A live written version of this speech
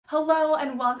Hello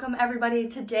and welcome everybody.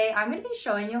 Today I'm going to be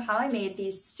showing you how I made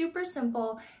these super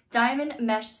simple diamond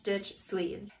mesh stitch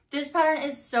sleeves. This pattern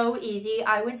is so easy.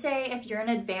 I would say if you're an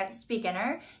advanced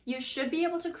beginner, you should be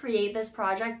able to create this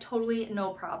project totally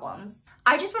no problems.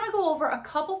 I just want to go over a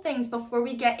couple things before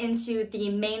we get into the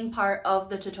main part of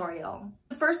the tutorial.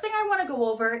 The first thing I want to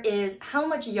go over is how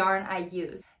much yarn I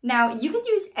use. Now, you can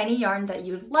use any yarn that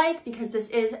you'd like because this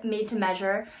is made to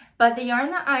measure, but the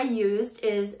yarn that I used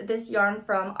is this yarn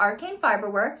from Arcane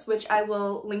Fiberworks, which I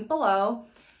will link below,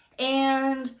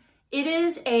 and it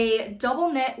is a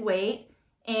double knit weight,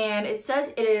 and it says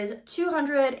it is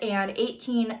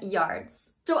 218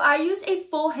 yards. So I used a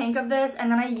full hank of this,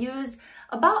 and then I used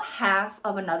about half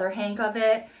of another hank of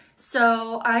it,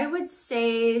 so I would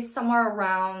say somewhere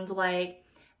around like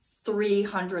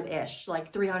 300-ish,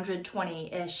 like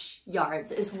 320-ish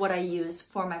yards is what I use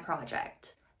for my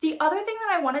project. The other thing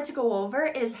that I wanted to go over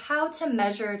is how to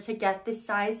measure to get the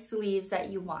size sleeves that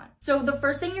you want. So the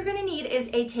first thing you're gonna need is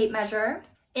a tape measure,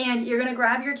 and you're gonna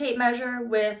grab your tape measure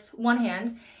with one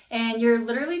hand, and you're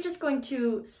literally just going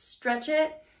to stretch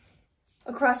it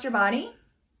across your body,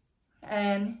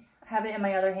 and I have it in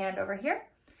my other hand over here.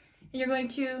 And you're going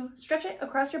to stretch it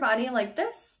across your body like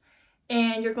this,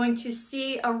 and you're going to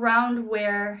see around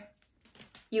where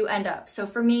you end up. So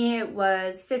for me, it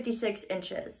was 56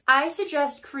 inches. I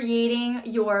suggest creating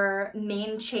your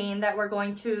main chain that we're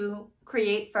going to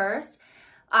create first.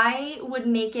 I would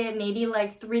make it maybe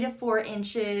like 3 to 4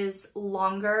 inches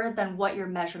longer than what your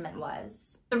measurement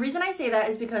was. The reason I say that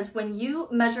is because when you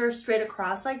measure straight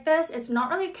across like this, it's not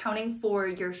really accounting for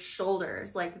your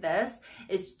shoulders like this.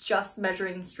 It's just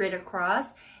measuring straight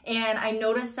across. And I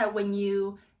noticed that when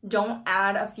you don't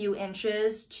add a few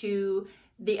inches to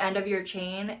the end of your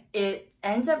chain, it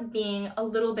ends up being a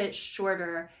little bit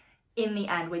shorter in the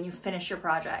end when you finish your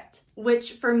project.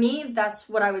 Which for me, that's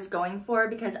what I was going for,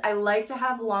 because I like to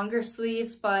have longer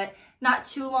sleeves, but not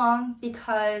too long,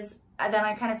 because then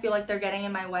I kind of feel like they're getting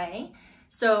in my way.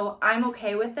 So I'm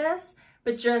okay with this,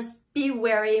 but just be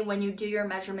wary when you do your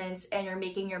measurements and you're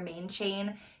making your main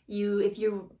chain. If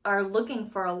you are looking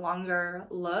for a longer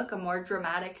look, a more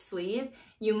dramatic sleeve,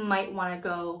 you might want to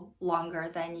go longer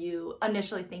than you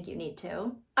initially think you need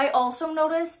to. I also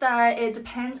noticed that it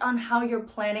depends on how you're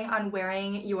planning on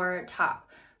wearing your top.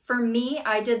 For me,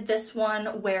 I did this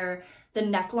one where the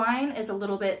neckline is a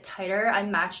little bit tighter. I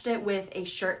matched it with a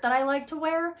shirt that I like to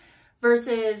wear,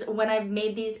 versus when I've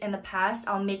made these in the past,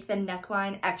 I'll make the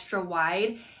neckline extra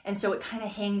wide, and so it kind of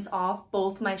hangs off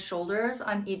both my shoulders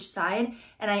on each side,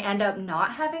 and I end up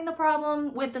not having the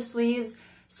problem with the sleeves.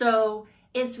 So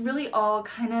it's really all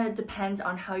kind of depends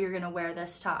on how you're gonna wear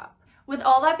this top. With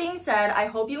all that being said, I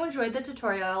hope you enjoyed the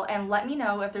tutorial, and let me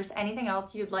know if there's anything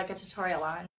else you'd like a tutorial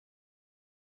on.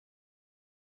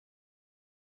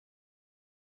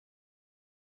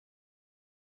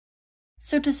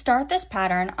 So to start this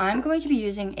pattern, I'm going to be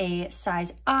using a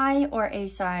size I or a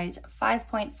size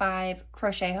 5.5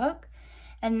 crochet hook.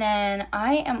 And then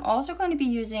I am also going to be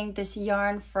using this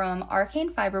yarn from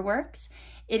Arcane Fiberworks.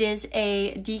 It is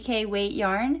a DK weight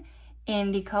yarn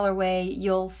in the colorway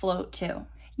You'll Float To.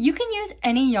 You can use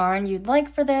any yarn you'd like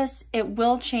for this. It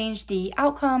will change the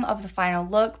outcome of the final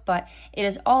look, but it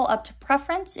is all up to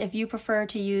preference. If you prefer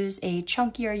to use a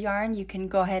chunkier yarn, you can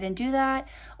go ahead and do that,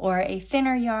 or a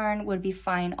thinner yarn would be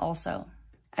fine also.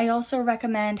 I also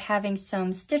recommend having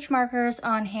some stitch markers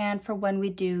on hand for when we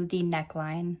do the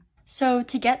neckline. So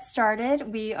to get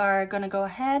started, we are going to go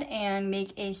ahead and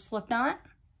make a slip knot.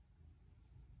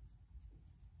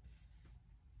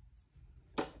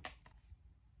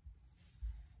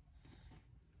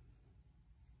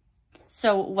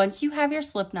 So once you have your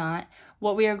slip knot,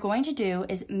 what we are going to do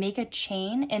is make a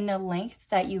chain in the length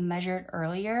that you measured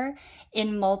earlier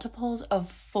in multiples of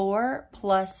 4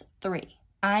 plus 3.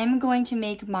 I'm going to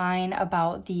make mine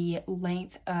about the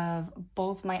length of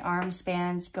both my arm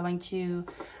spans, going to,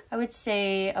 I would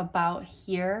say, about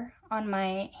here on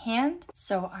my hand.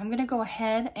 So I'm going to go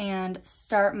ahead and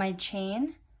start my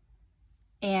chain,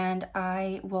 and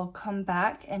I will come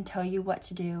back and tell you what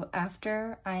to do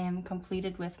after I am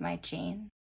completed with my chain.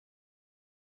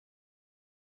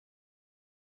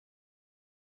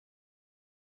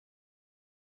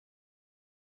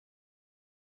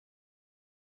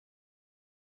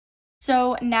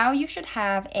 So now you should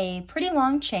have a pretty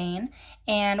long chain,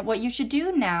 and what you should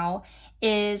do now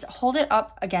is hold it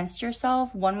up against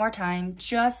yourself one more time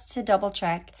just to double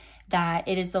check that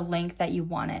it is the length that you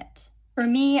want it. For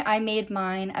me, I made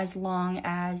mine as long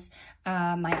as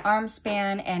my arm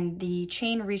span, and the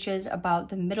chain reaches about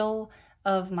the middle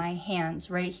of my hands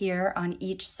right here on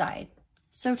each side.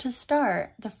 So to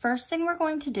start, the first thing we're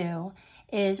going to do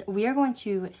is we are going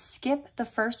to skip the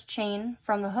first chain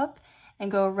from the hook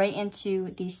and go right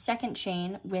into the second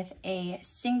chain with a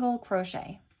single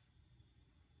crochet.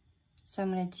 So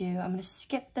I'm gonna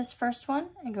skip this first one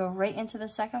and go right into the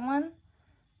second one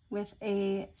with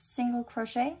a single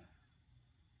crochet.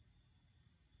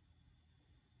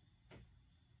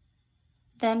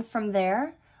 Then from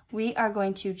there, we are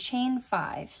going to chain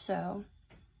 5. So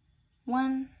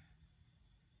 1,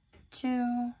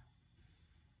 2,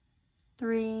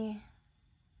 3,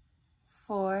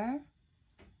 4,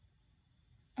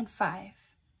 and 5.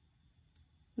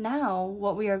 Now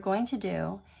what we are going to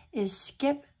do is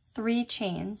skip 3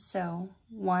 chains. So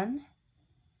 1,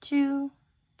 2,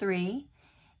 3,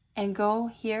 and go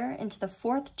here into the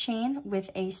 4th chain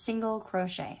with a single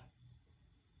crochet.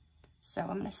 So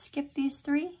I'm going to skip these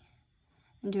 3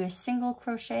 and do a single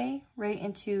crochet right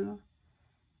into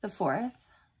the 4th.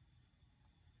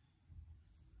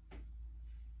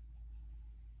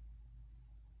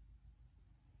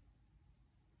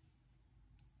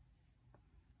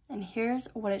 And here's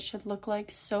what it should look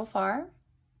like so far.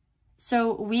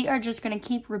 So we are just going to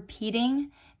keep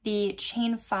repeating the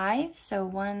chain 5. So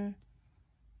 1,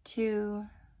 2,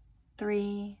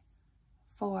 3,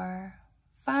 4,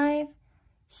 5.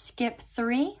 Skip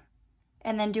 3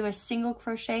 and then do a single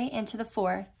crochet into the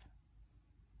 4th.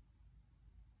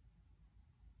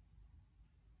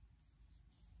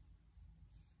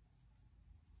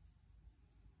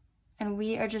 And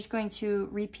we are just going to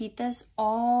repeat this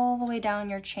all the way down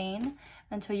your chain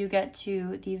until you get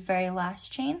to the very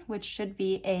last chain, which should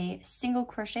be a single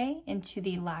crochet into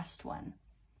the last one.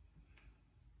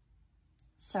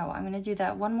 So I'm going to do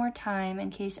that one more time in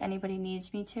case anybody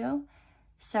needs me to.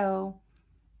 So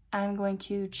I'm going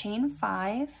to chain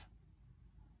 5,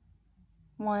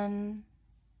 1,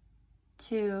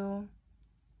 2,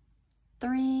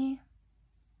 3,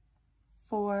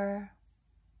 4,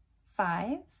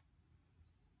 5,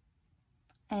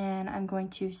 and I'm going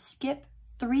to skip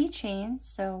 3 chains,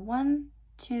 so 1,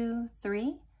 2,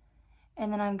 3,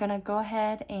 and then I'm going to go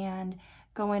ahead and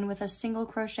go in with a single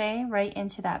crochet right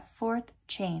into that 4th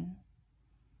chain.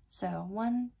 So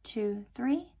 1, 2,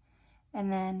 3, and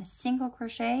then single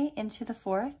crochet into the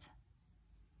 4th.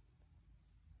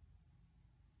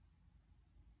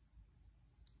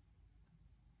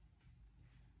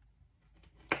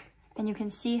 And you can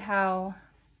see how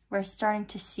we're starting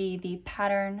to see the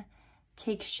pattern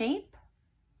take shape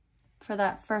for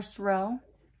that first row.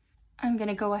 I'm going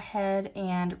to go ahead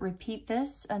and repeat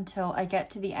this until I get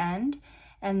to the end,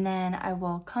 and then I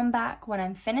will come back when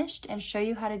I'm finished and show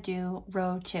you how to do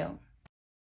row 2.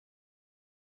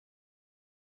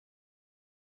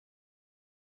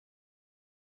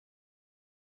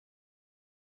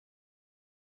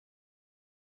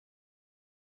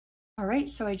 All right,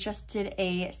 so I just did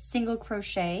a single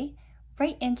crochet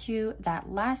right into that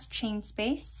last chain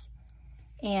space,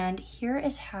 and here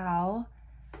is how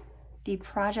the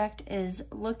project is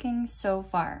looking so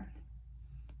far.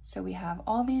 So we have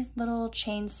all these little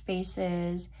chain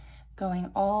spaces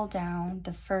going all down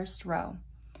the first row,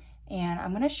 and I'm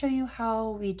going to show you how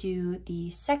we do the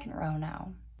second row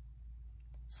now.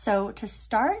 So to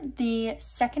start the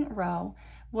second row,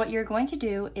 what you're going to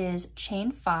do is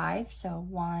chain 5, so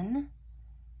 1,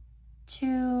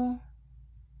 2,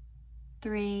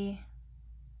 3,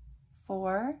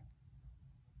 4,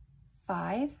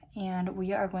 5, and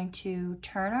we are going to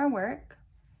turn our work.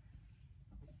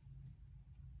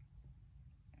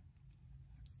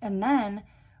 And then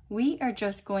we are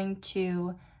just going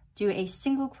to do a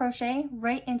single crochet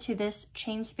right into this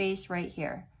chain space right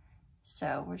here.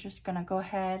 So we're just going to go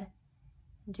ahead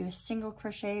and do a single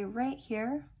crochet right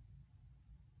here,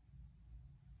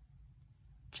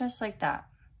 just like that.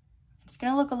 It's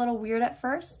going to look a little weird at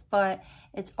first, but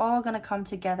it's all going to come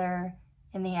together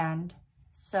in the end.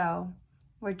 So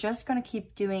we're just going to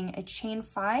keep doing a chain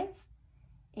 5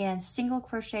 and single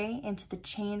crochet into the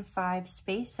chain 5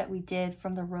 space that we did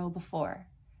from the row before.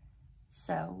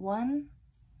 So 1,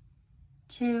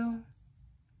 2,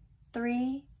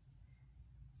 3,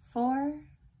 4,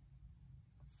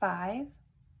 5,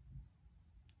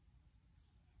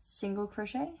 single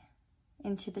crochet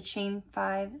into the chain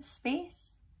 5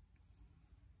 space,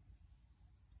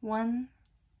 1,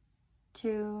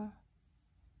 2,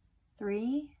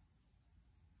 3,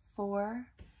 4,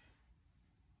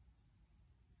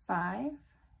 5,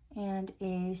 and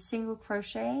a single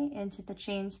crochet into the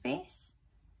chain space.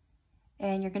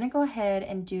 And you're going to go ahead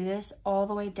and do this all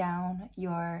the way down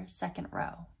your second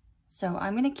row. So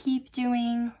I'm going to keep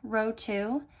doing row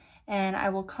 2, and I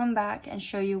will come back and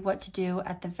show you what to do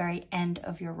at the very end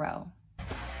of your row.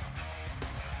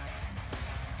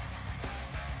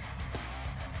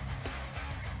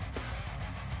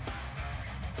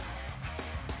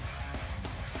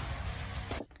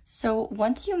 So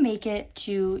once you make it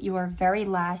to your very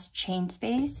last chain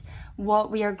space, what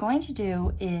we are going to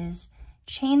do is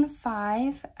chain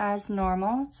 5 as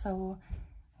normal. So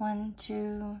 1,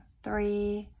 2,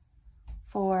 3,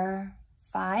 4,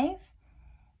 5.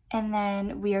 And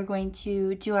then we are going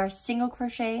to do our single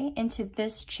crochet into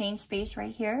this chain space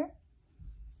right here.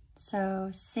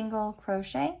 So single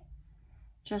crochet,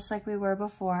 just like we were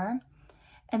before.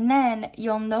 And then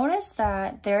you'll notice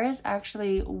that there is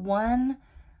actually one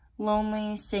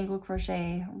lonely single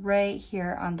crochet right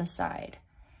here on the side.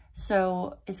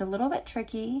 So it's a little bit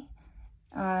tricky.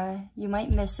 You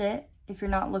might miss it if you're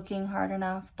not looking hard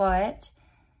enough, but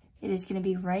it is going to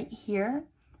be right here.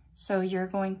 So you're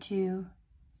going to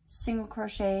single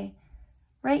crochet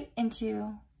right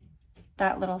into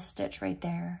that little stitch right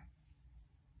there.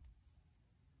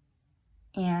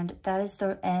 And that is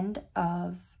the end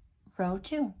of row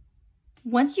 2.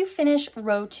 Once you finish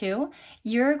row 2,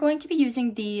 you're going to be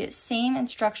using the same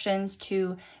instructions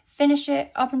to finish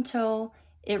it up until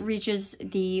it reaches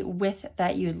the width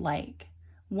that you'd like.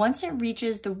 Once it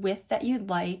reaches the width that you'd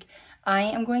like, I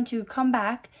am going to come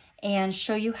back and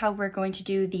show you how we're going to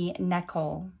do the neck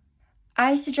hole.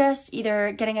 I suggest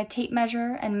either getting a tape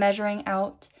measure and measuring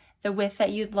out the width that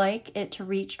you'd like it to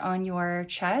reach on your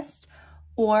chest,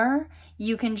 or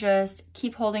you can just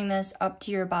keep holding this up to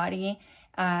your body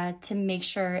to make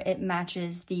sure it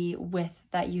matches the width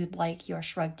that you'd like your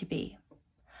shrug to be.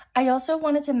 I also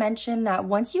wanted to mention that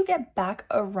once you get back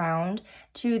around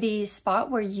to the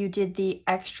spot where you did the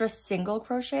extra single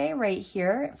crochet right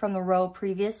here from the row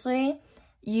previously,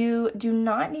 you do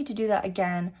not need to do that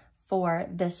again for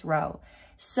this row.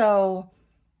 So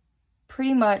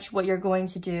pretty much what you're going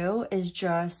to do is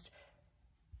just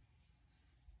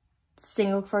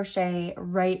single crochet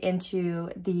right into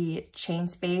the chain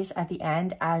space at the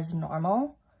end as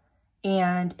normal,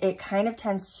 and it kind of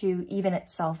tends to even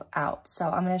itself out. So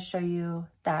I'm going to show you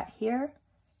that here.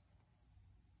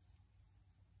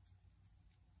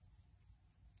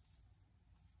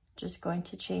 Just going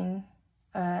to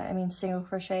single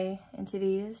crochet into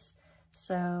these.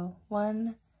 So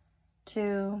 1,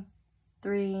 2,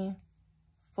 3,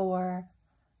 4,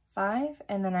 5,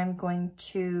 and then I'm going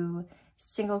to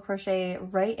single crochet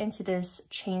right into this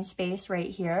chain space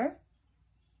right here.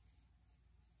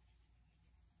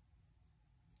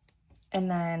 And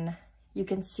then you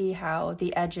can see how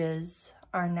the edges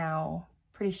are now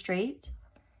pretty straight.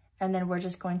 And then we're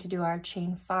just going to do our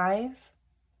chain 5.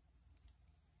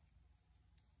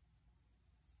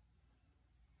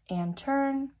 And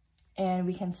turn, and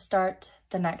we can start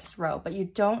the next row, but you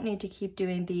don't need to keep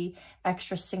doing the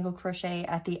extra single crochet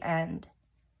at the end.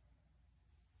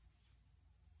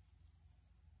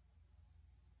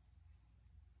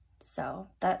 So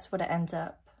that's what it ends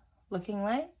up looking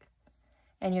like.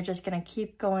 And you're just going to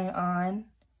keep going on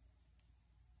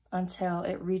until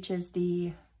it reaches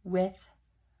the width,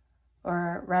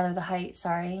 or rather the height,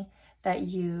 sorry, that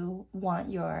you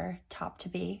want your top to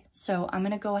be. So I'm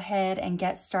going to go ahead and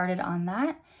get started on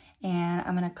that, and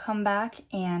I'm going to come back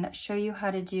and show you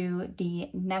how to do the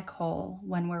neck hole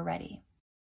when we're ready.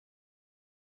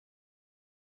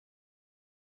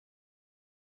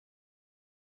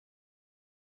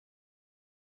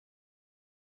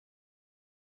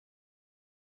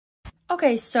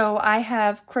 Okay, so I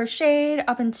have crocheted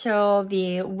up until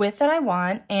the width that I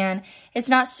want, and it's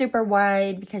not super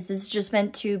wide because this is just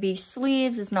meant to be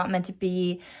sleeves. It's not meant to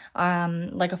be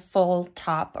like a full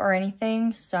top or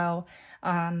anything. So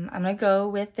I'm gonna go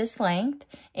with this length,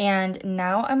 and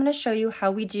now I'm gonna show you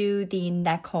how we do the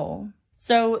neck hole.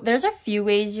 So there's a few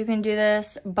ways you can do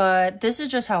this, but this is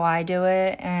just how I do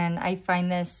it, and I find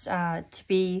this to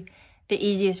be the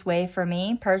easiest way for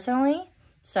me personally.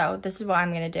 So this is what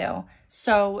I'm gonna do.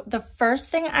 So the first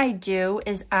thing I do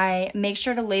is I make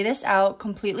sure to lay this out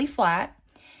completely flat,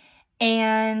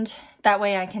 and that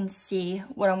way I can see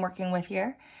what I'm working with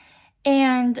here.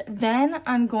 And then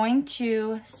I'm going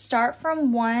to start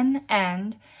from one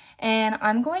end, and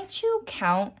I'm going to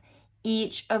count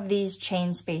each of these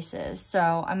chain spaces.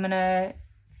 So I'm gonna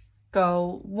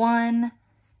go 1,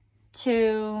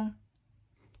 2,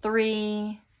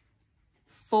 3,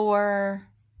 4,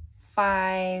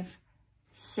 5,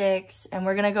 6, and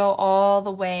we're gonna go all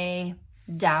the way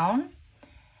down.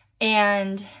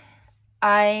 And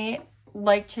I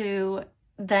like to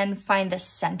then find the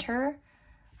center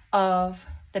of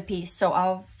the piece. So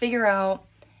I'll figure out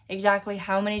exactly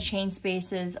how many chain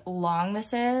spaces long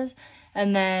this is,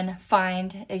 and then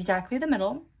find exactly the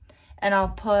middle, and I'll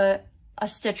put a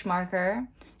stitch marker.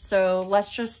 So let's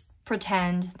just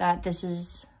pretend that this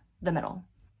is the middle.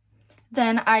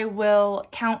 Then I will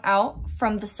count out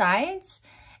from the sides,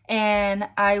 and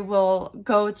I will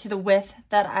go to the width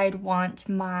that I'd want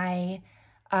my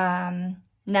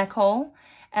neck hole,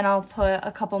 and I'll put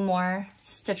a couple more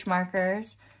stitch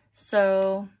markers.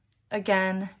 So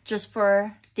again, just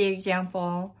for the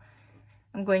example,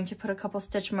 I'm going to put a couple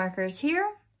stitch markers here,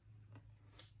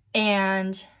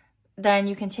 and then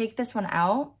you can take this one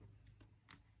out,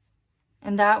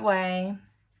 and that way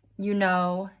you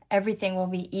know everything will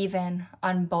be even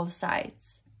on both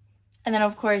sides. And then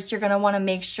of course you're going to want to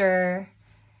make sure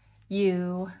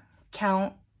you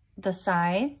count the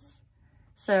sides.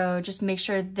 So just make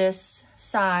sure this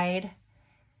side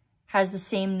has the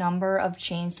same number of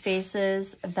chain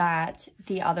spaces that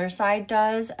the other side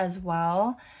does as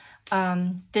well.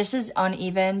 This is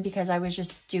uneven because I was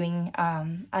just doing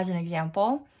as an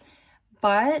example,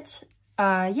 but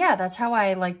yeah, that's how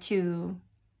I like to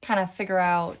kind of figure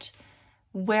out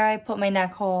where I put my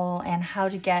neck hole and how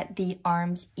to get the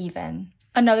arms even.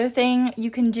 Another thing you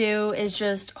can do is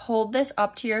just hold this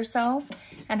up to yourself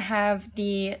and have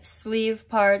the sleeve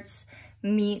parts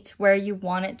meet where you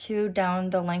want it to down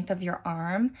the length of your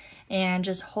arm, and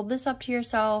just hold this up to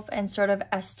yourself and sort of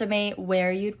estimate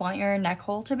where you'd want your neck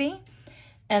hole to be.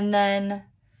 And then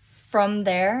from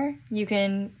there, you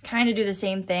can kind of do the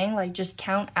same thing, like just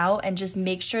count out and just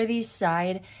make sure these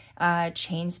side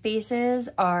chain spaces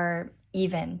are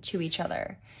even to each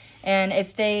other. And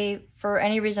if they, for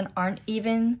any reason, aren't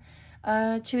even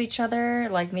to each other,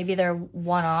 like maybe they're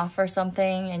one off or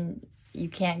something and you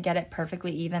can't get it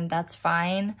perfectly even, that's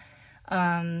fine.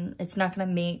 It's not going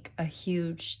to make a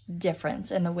huge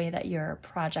difference in the way that your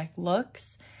project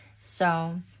looks.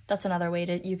 So that's another way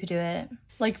that you could do it.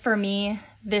 Like for me,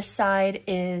 this side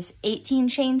is 18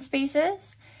 chain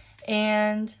spaces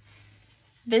and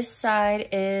this side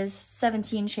is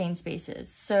 17 chain spaces.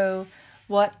 So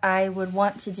what I would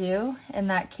want to do in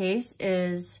that case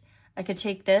is I could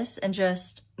take this and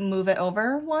just move it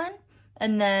over one,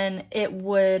 and then it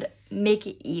would make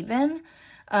it even.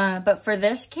 But for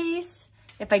this case,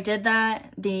 if I did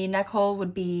that, the neck hole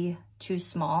would be too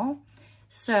small.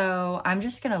 So I'm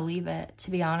just gonna leave it,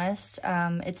 to be honest.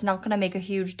 It's not gonna make a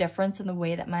huge difference in the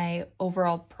way that my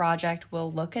overall project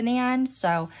will look in the end,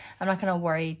 so I'm not gonna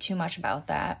worry too much about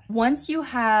that. Once you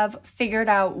have figured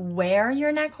out where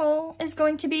your neck hole is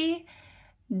going to be,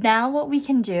 now what we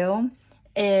can do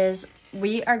is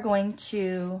we are going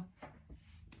to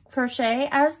crochet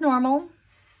as normal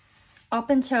up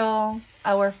until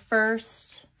our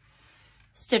first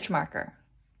stitch marker.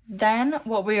 Then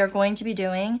what we are going to be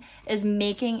doing is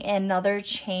making another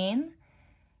chain,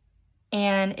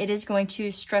 and it is going to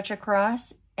stretch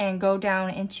across and go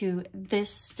down into this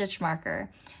stitch marker.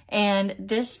 And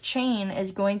this chain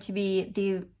is going to be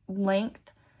the length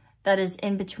that is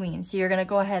in between. So you're going to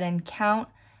go ahead and count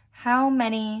how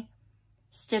many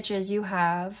stitches you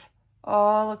have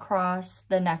all across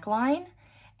the neckline,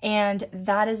 and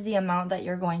that is the amount that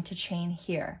you're going to chain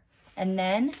here. And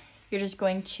then you're just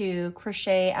going to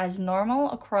crochet as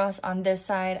normal across on this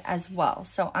side as well.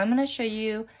 So I'm going to show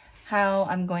you how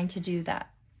I'm going to do that.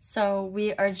 So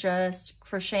we are just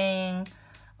crocheting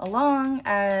along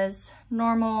as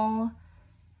normal,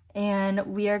 and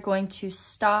we are going to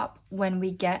stop when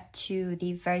we get to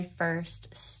the very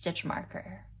first stitch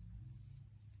marker.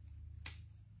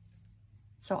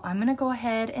 So I'm going to go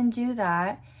ahead and do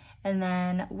that, and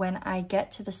then when I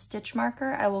get to the stitch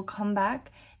marker, I will come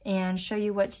back and show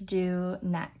you what to do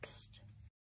next.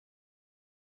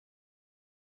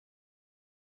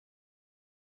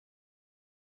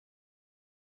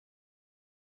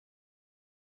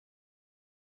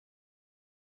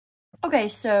 Okay,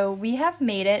 so we have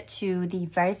made it to the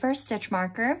very first stitch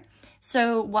marker.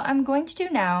 So what I'm going to do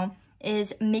now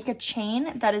is make a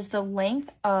chain that is the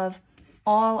length of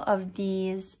all of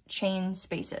these chain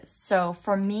spaces. So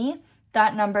for me,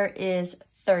 that number is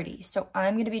 30. So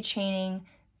I'm going to be chaining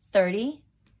 30,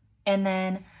 and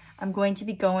then I'm going to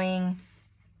be going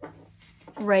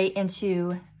right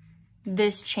into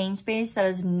this chain space that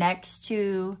is next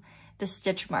to the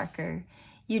stitch marker.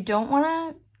 You don't want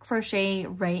to crochet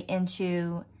right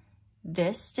into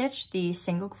this stitch, the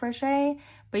single crochet,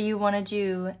 but you want to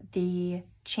do the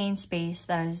chain space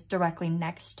that is directly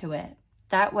next to it.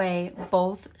 That way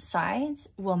both sides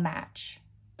will match.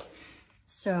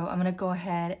 So I'm going to go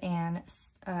ahead and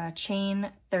chain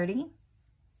 30.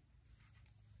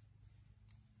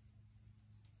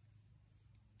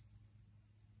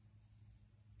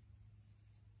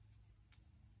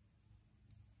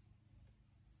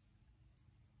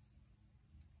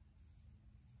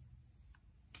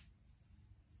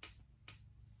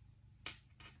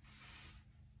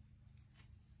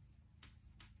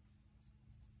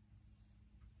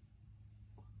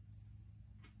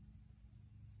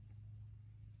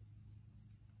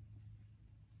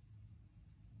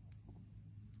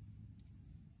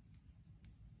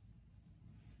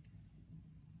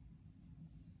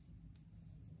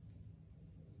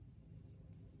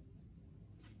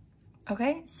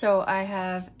 Okay, so I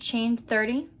have chained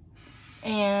 30,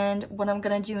 and what I'm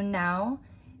gonna do now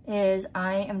is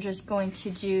I am just going to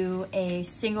do a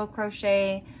single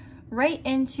crochet right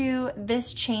into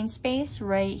this chain space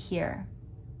right here.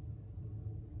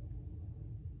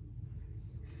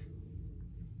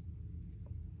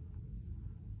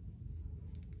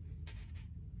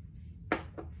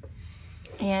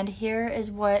 And here is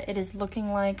what it is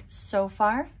looking like so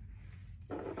far.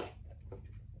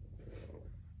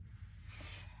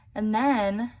 And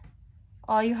then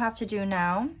all you have to do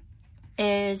now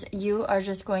is you are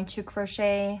just going to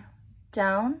crochet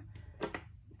down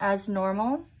as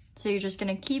normal. So you're just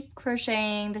gonna keep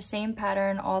crocheting the same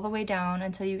pattern all the way down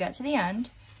until you get to the end.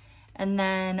 And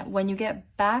then when you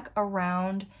get back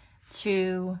around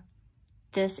to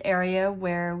this area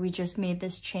where we just made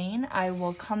this chain, I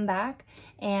will come back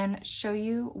and show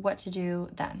you what to do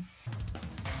then.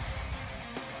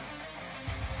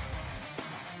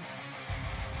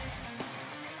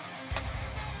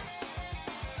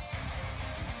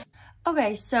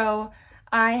 Okay, so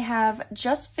I have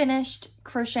just finished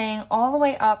crocheting all the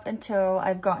way up until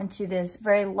I've gotten to this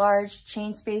very large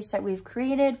chain space that we've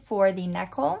created for the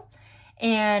neck hole.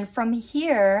 And from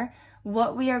here,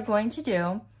 what we are going to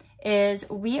do is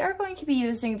we are going to be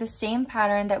using the same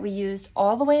pattern that we used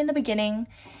all the way in the beginning,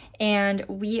 and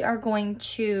we are going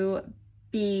to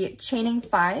be chaining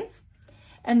 5,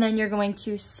 and then you're going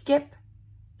to skip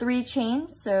 3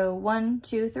 chains, so 1,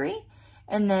 2, 3,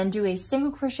 and then do a single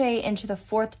crochet into the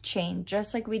 4th chain,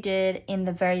 just like we did in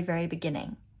the very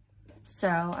beginning. So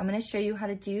I'm going to show you how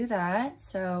to do that.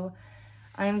 So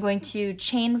I'm going to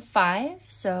chain 5,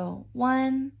 so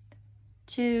 1,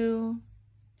 2,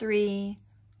 3,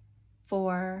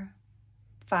 4,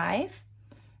 5,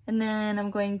 and then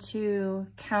I'm going to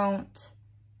count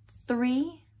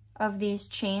 3 of these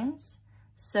chains,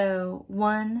 so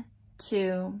 1,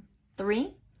 2,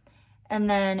 3, and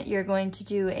then you're going to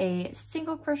do a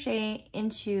single crochet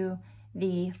into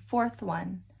the 4th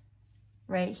one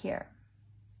right here.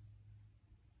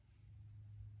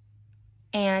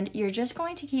 And you're just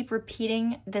going to keep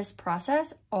repeating this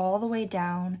process all the way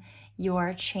down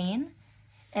your chain,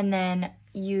 and then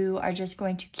you are just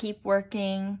going to keep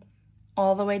working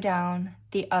all the way down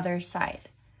the other side.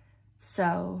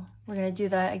 So we're going to do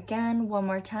that again one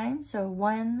more time. So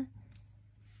 1,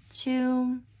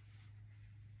 2,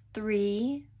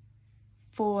 3,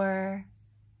 4,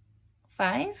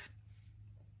 5.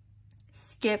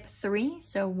 Skip 3,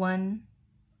 so 1,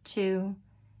 2,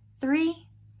 3.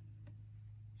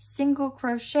 Single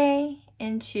crochet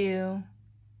into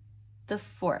the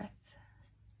 4th.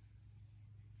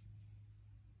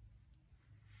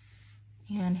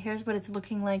 And here's what it's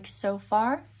looking like so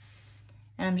far.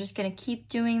 And I'm just gonna keep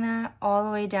doing that all the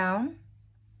way down.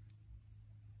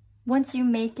 Once you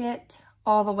make it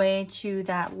all the way to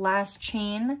that last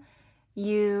chain,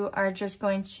 you are just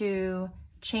going to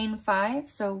chain 5.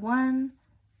 So 1,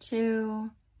 2,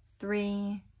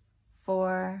 3,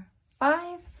 4,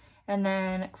 5, and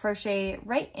then crochet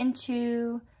right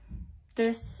into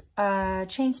this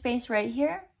chain space right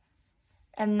here.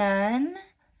 And then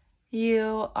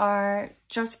you are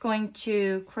just going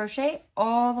to crochet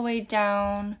all the way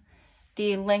down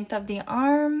the length of the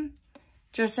arm,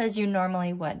 just as you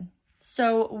normally would.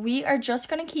 So we are just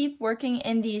going to keep working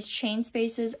in these chain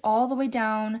spaces all the way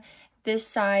down this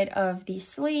side of the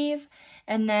sleeve.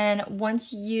 And then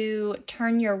once you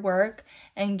turn your work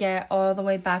and get all the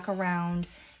way back around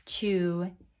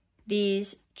to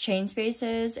these chain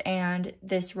spaces and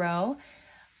this row,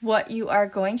 what you are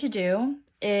going to do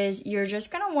is you're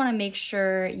just going to want to make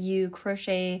sure you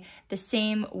crochet the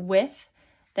same width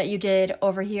that you did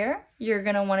over here. You're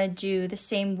going to want to do the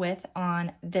same width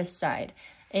on this side.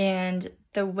 And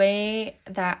the way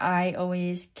that I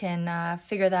always can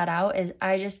figure that out is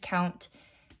I just count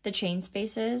the chain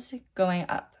spaces going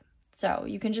up. So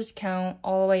you can just count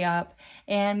all the way up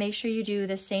and make sure you do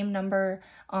the same number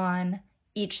on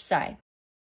each side.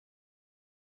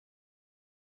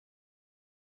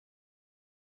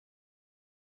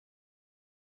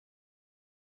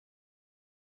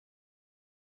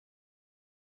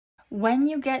 When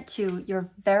you get to your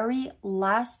very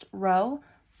last row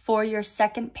for your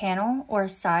second panel or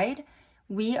side,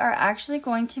 we are actually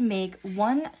going to make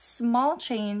one small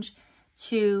change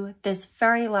to this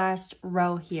very last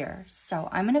row here. So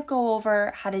I'm going to go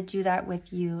over how to do that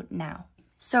with you now.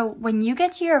 So when you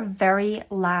get to your very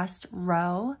last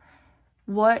row,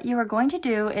 what you are going to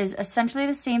do is essentially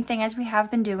the same thing as we have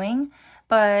been doing,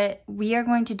 but we are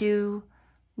going to do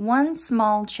one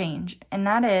small change, and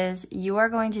that is you are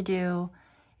going to do,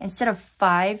 instead of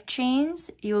 5 chains,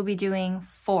 you will be doing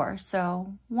 4.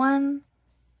 So 1,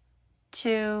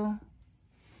 2,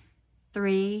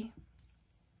 3,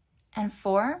 and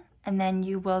 4, and then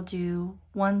you will do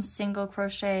 1 single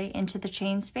crochet into the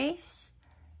chain space,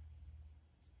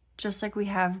 just like we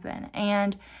have been.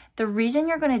 And the reason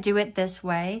you're going to do it this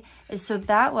way is so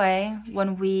that way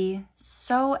when we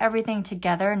sew everything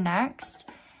together next,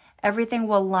 everything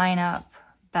will line up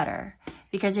better.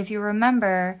 Because if you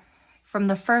remember from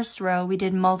the first row, we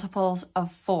did multiples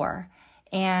of 4,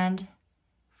 and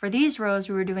for these rows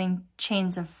we were doing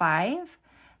chains of 5.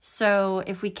 So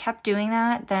if we kept doing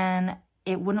that, then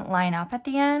it wouldn't line up at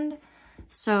the end.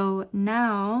 So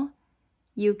now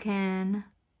you can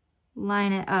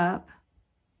line it up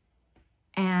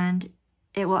and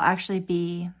it will actually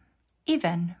be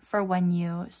even for when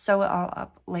you sew it all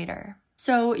up later.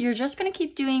 So you're just going to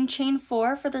keep doing chain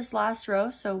 4 for this last row.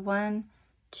 So 1,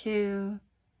 2,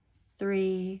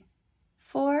 3,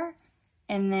 4,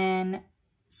 and then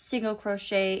single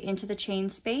crochet into the chain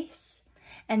space.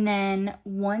 And then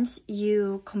once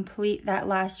you complete that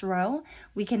last row,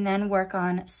 we can then work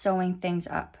on sewing things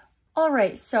up. All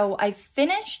right, so I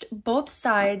finished both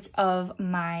sides of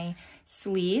my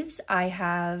sleeves. I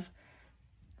have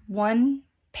one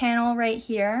panel right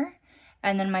here,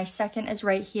 and then my second is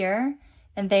right here,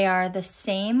 and they are the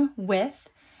same width.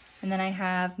 And then I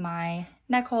have my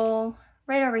neck hole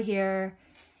right over here.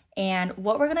 And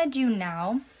what we're gonna do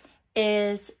now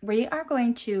is we are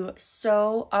going to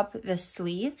sew up the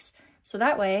sleeves so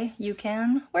that way you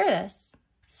can wear this.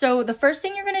 So the first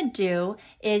thing you're gonna do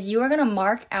is you are gonna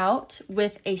mark out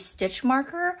with a stitch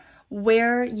marker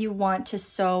where you want to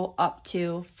sew up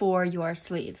to for your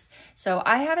sleeves. So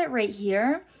I have it right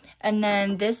here, and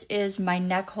then this is my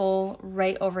neck hole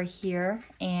right over here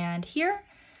and here.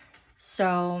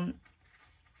 So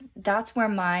that's where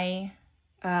my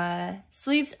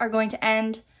sleeves are going to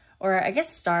end, or I guess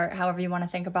start, however you want to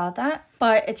think about that.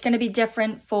 But it's going to be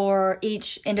different for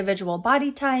each individual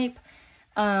body type.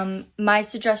 My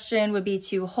suggestion would be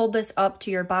to hold this up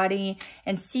to your body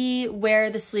and see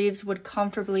where the sleeves would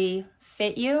comfortably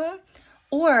fit you.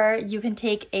 Or you can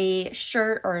take a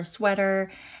shirt or a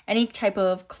sweater, any type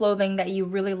of clothing that you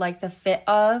really like the fit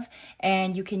of,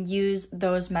 and you can use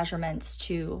those measurements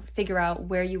to figure out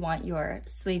where you want your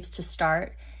sleeves to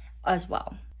start as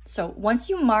well. So once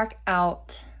you mark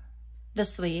out the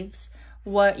sleeves,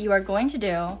 what you are going to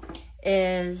do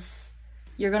is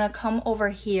you're going to come over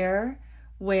here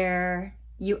where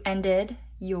you ended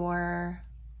your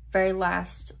very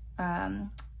last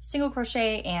single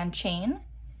crochet and chain.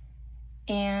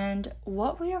 And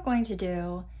what we are going to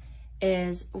do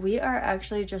is we are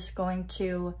actually just going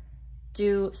to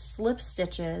do slip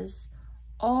stitches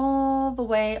all the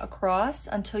way across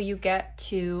until you get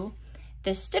to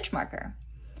this stitch marker.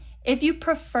 If you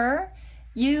prefer,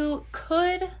 you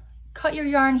could cut your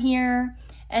yarn here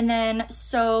and then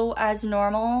sew as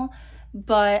normal,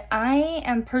 but I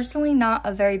am personally not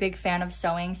a very big fan of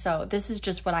sewing, so this is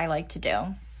just what I like to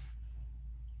do.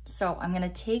 So I'm gonna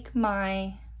take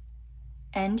my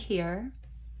end here,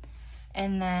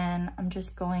 and then I'm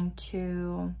just going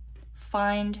to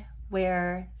find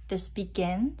where this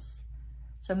begins.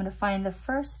 So I'm going to find the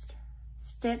first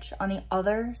stitch on the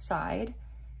other side,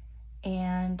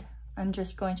 and I'm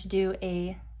just going to do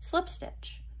a slip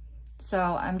stitch. So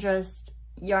I'm just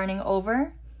yarning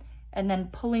over and then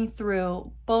pulling through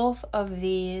both of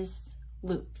these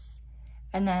loops,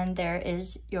 and then there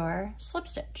is your slip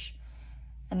stitch.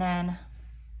 And then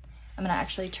I'm gonna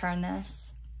actually turn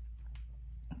this.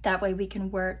 That way we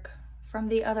can work from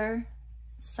the other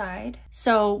side.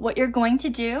 So what you're going to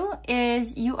do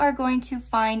is you are going to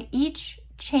find each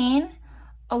chain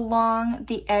along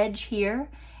the edge here,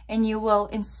 and you will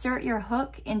insert your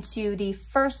hook into the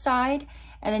first side,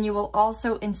 and then you will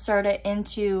also insert it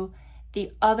into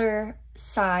the other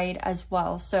side as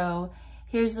well. So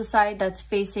here's the side that's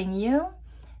facing you,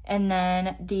 and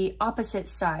then the opposite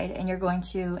side, and you're going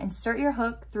to insert your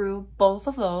hook through both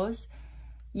of those,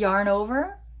 yarn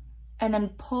over, and then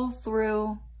pull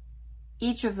through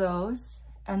each of those,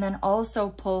 and then also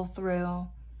pull through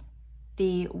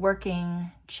the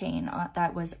working chain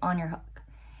that was on your hook.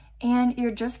 And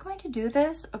you're just going to do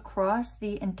this across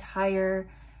the entire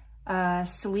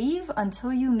sleeve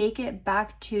until you make it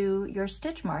back to your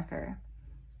stitch marker.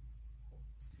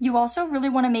 You also really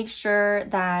want to make sure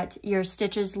that your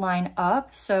stitches line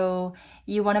up, so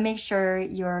you want to make sure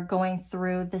you're going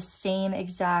through the same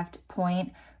exact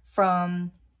point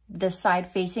from the side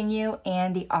facing you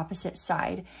and the opposite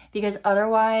side, because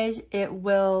otherwise it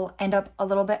will end up a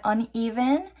little bit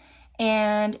uneven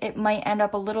and it might end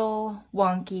up a little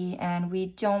wonky, and we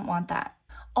don't want that.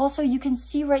 Also, you can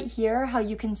see right here how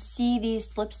you can see these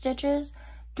slip stitches.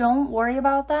 Don't worry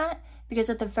about that, because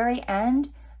at the very end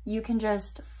you can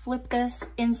just flip this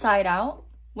inside out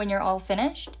when you're all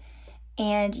finished,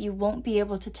 and you won't be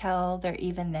able to tell they're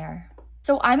even there.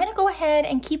 So I'm gonna go ahead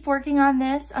and keep working on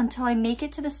this until I make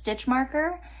it to the stitch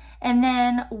marker. And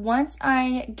then once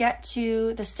I get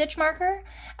to the stitch marker,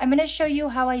 I'm gonna show you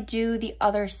how I do the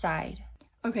other side.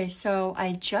 Okay, so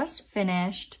I just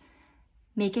finished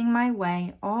making my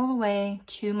way all the way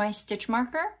to my stitch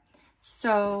marker.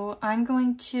 So I'm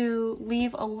going to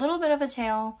leave a little bit of a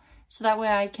tail so that way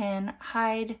I can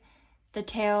hide the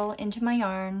tail into my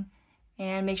yarn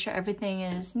and make sure everything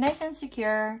is nice and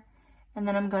secure. And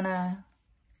then I'm gonna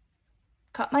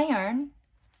cut my yarn.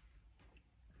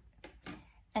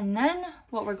 And then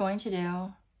what we're going to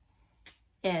do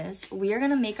is we are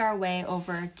gonna make our way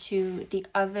over to the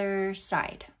other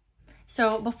side.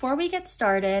 So before we get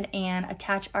started and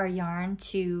attach our yarn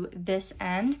to this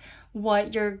end,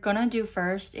 what you're gonna do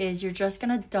first is you're just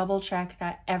gonna double check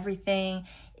that everything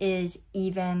is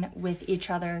even with each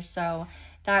other. So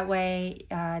that way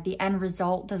the end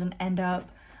result doesn't end up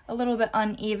a little bit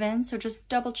uneven. So just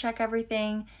double check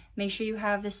everything. Make sure you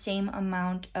have the same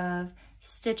amount of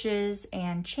stitches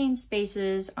and chain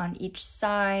spaces on each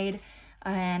side,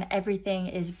 and everything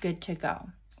is good to go.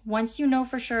 Once you know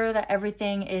for sure that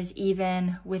everything is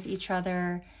even with each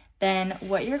other, then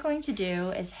what you're going to do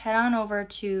is head on over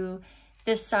to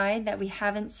this side that we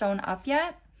haven't sewn up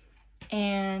yet,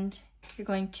 and you're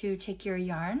going to take your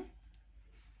yarn,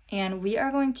 and we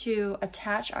are going to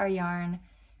attach our yarn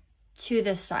to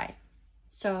this side.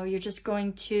 So you're just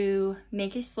going to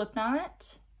make a slip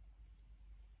knot,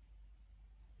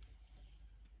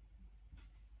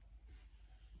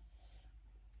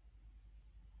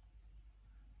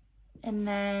 and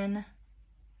then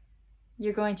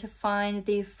you're going to find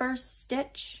the first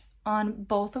stitch on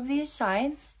both of these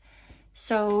sides.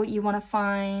 So you want to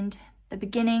find the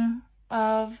beginning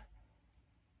of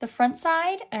the front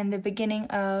side and the beginning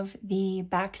of the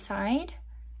back side.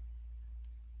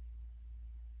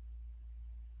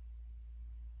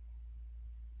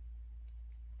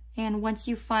 And once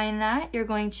you find that, you're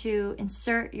going to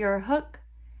insert your hook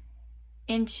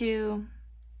into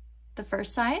the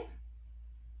first side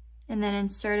and then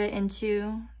insert it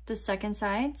into the second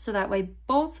side, so that way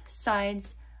both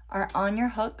sides are on your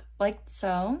hook like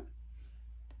so.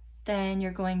 Then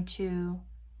you're going to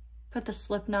put the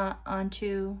slip knot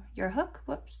onto your hook,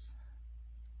 whoops,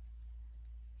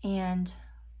 and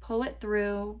pull it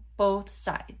through both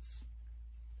sides.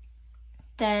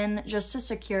 Then just to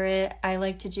secure it, I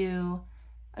like to do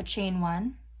a chain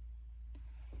one,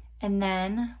 and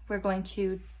then we're going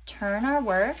to turn our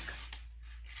work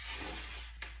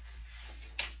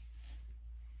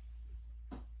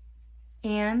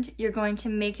and you're going to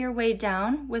make your way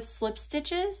down with slip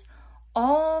stitches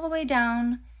all the way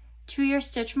down to your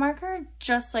stitch marker,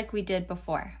 just like we did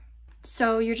before.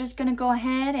 So you're just gonna go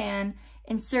ahead and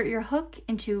insert your hook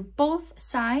into both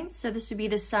sides. So this would be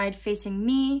the side facing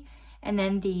me and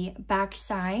then the back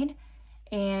side,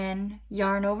 and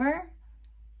yarn over,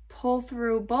 pull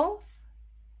through both,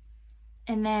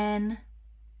 and then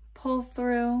pull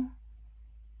through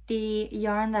the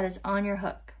yarn that is on your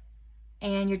hook.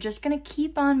 And you're just gonna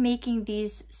keep on making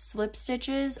these slip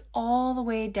stitches all the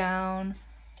way down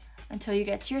until you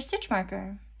get to your stitch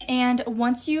marker. And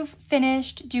once you've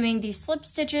finished doing these slip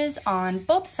stitches on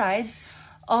both sides,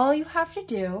 all you have to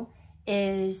do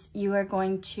is you are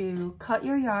going to cut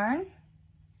your yarn,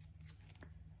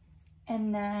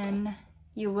 and then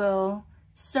you will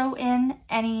sew in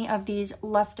any of these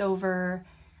leftover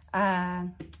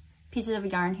pieces of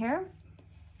yarn here.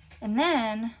 And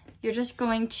then you're just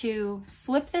going to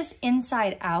flip this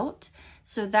inside out,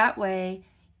 so that way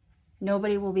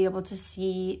nobody will be able to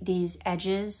see these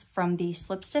edges from the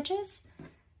slip stitches.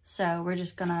 So we're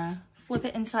just gonna flip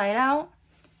it inside out,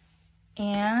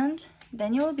 and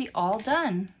then you will be all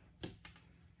done.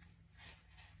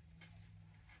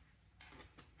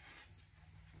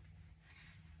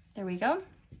 There we go.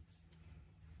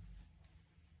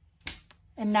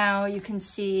 And now you can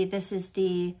see this is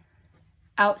the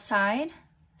outside.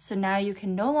 So now you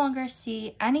can no longer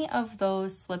see any of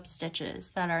those slip stitches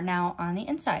that are now on the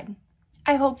inside.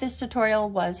 I hope this tutorial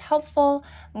was helpful.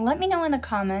 Let me know in the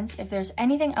comments if there's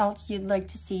anything else you'd like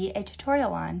to see a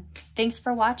tutorial on. Thanks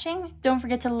for watching. Don't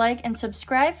forget to like and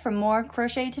subscribe for more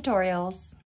crochet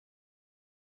tutorials.